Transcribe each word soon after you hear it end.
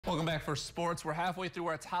Welcome back for sports. We're halfway through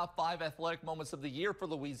our top 5 athletic moments of the year for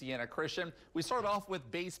Louisiana Christian. We start off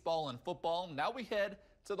with baseball and football. Now we head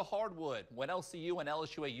to the hardwood. When LCU and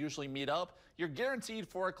LSUA usually meet up, you're guaranteed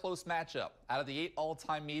for a close matchup. Out of the 8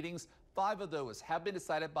 all-time meetings, 5 of those have been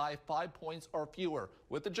decided by 5 points or fewer,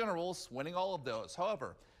 with the Generals winning all of those.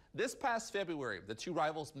 However, this past February, the 2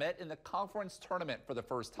 rivals met in the conference tournament for the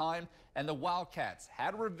first time, and the Wildcats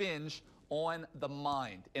had revenge on the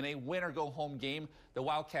mind. In a win-or-go-home game, the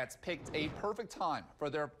Wildcats picked a perfect time for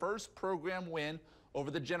their first program win over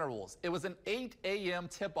the Generals. It was an 8 a.m.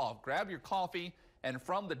 tip-off. Grab your coffee, and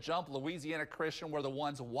from the jump, Louisiana Christian were the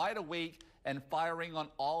ones wide awake and firing on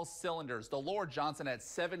all cylinders. Delore Johnson had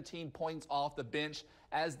 17 points off the bench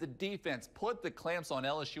as the defense put the clamps on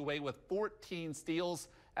LSUA with 14 steals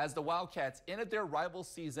as the Wildcats ended their rival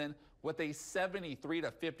season with a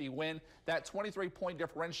 73-50 win. That 23-point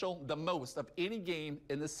differential, the most of any game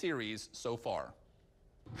in the series so far.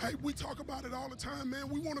 Hey, we talk about it all the time, man.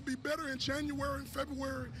 We want to be better in January and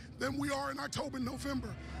February than we are in October and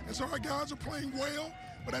November. And so our guys are playing well,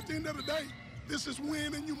 but at the end of the day, this is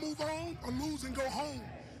win and you move on, or lose and go home.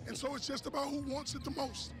 And so it's just about who wants it the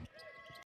most.